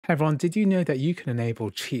Hey everyone, did you know that you can enable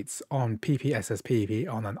cheats on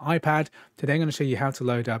PPSSPP on an iPad? Today I'm going to show you how to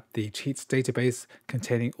load up the cheats database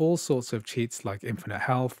containing all sorts of cheats like infinite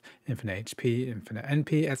health, infinite HP, infinite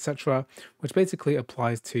NP, etc., which basically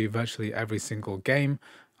applies to virtually every single game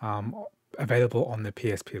available on the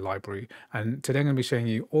PSP library. And today I'm going to be showing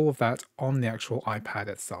you all of that on the actual iPad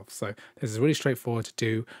itself. So this is really straightforward to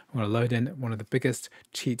do. I'm going to load in one of the biggest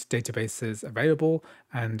cheat databases available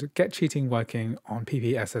and get cheating working on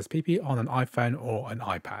PPSSPP on an iPhone or an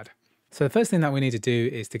iPad. So the first thing that we need to do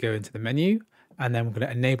is to go into the menu, and then we're going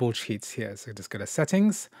to enable cheats here. So just go to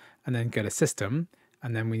settings and then go to system,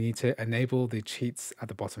 and then we need to enable the cheats at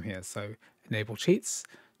the bottom here. So enable cheats,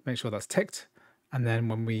 make sure that's ticked. And then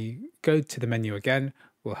when we go to the menu again,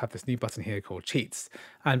 we'll have this new button here called Cheats.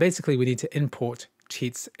 And basically we need to import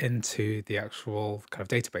cheats into the actual kind of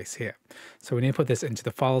database here. So we need to put this into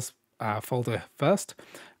the files folder first.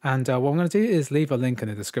 And what I'm going to do is leave a link in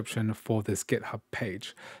the description for this GitHub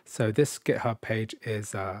page. So this GitHub page is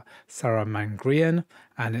Sarah Mangrian,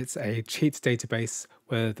 and it's a cheats database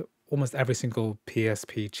with almost every single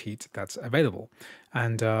PSP cheat that's available.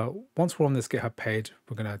 And once we're on this GitHub page,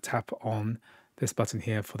 we're going to tap on this button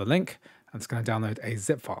here for the link, and it's going to download a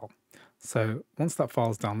zip file. So once that file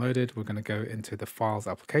is downloaded, we're going to go into the files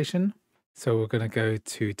application. So we're going to go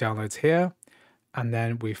to downloads here, and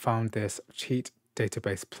then we found this cheat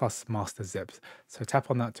database plus master zips. So tap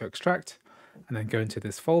on that to extract, and then go into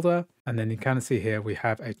this folder, and then you kind of see here we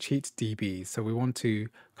have a cheat DB. So we want to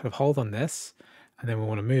kind of hold on this, and then we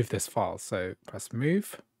want to move this file. So press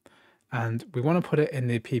move, and we want to put it in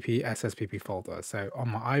the PPSSPP folder. So on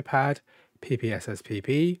my iPad,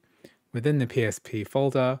 PPSSPP, within the PSP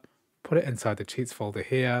folder, put it inside the cheats folder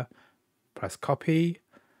here, press copy,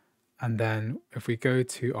 and then if we go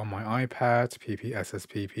to on my iPad,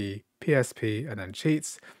 PPSSPP, PSP, and then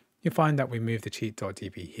cheats, you find that we move the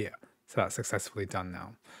cheat.db here. So that's successfully done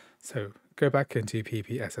now. So go back into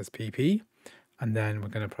PPSSPP, and then we're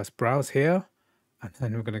going to press browse here, and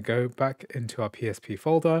then we're going to go back into our PSP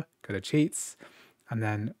folder, go to cheats, and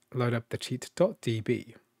then load up the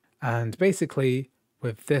cheat.db. And basically,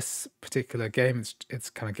 with this particular game,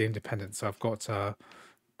 it's kind of game dependent. So I've got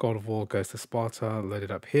God of War Ghost of Sparta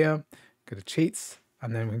loaded up here, go to cheats,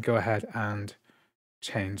 and then we can go ahead and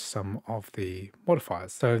change some of the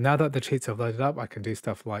modifiers. So now that the cheats have loaded up, I can do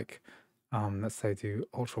stuff like, let's say do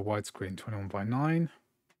ultra widescreen 21:9.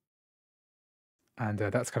 And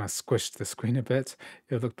that's kind of squished the screen a bit.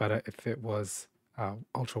 It would look better if it was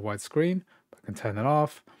ultra widescreen. I can turn that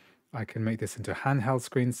off. I can make this into handheld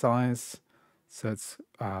screen size, so it's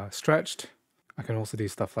stretched. I can also do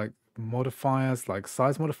stuff like modifiers, like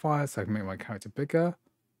size modifiers, so I can make my character bigger.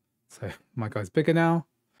 So my guy's bigger now.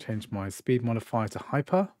 Change my speed modifier to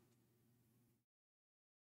hyper.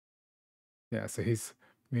 Yeah, so he's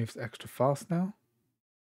moves extra fast now.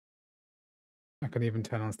 I can even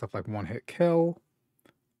turn on stuff like one-hit kill.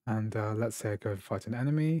 And let's say I go fight an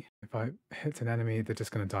enemy. If I hit an enemy, they're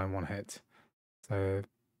just going to die in one hit. So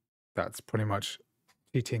that's pretty much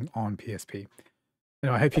cheating on PSP.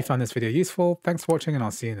 Anyway, I hope you found this video useful. Thanks for watching, and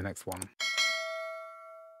I'll see you in the next one.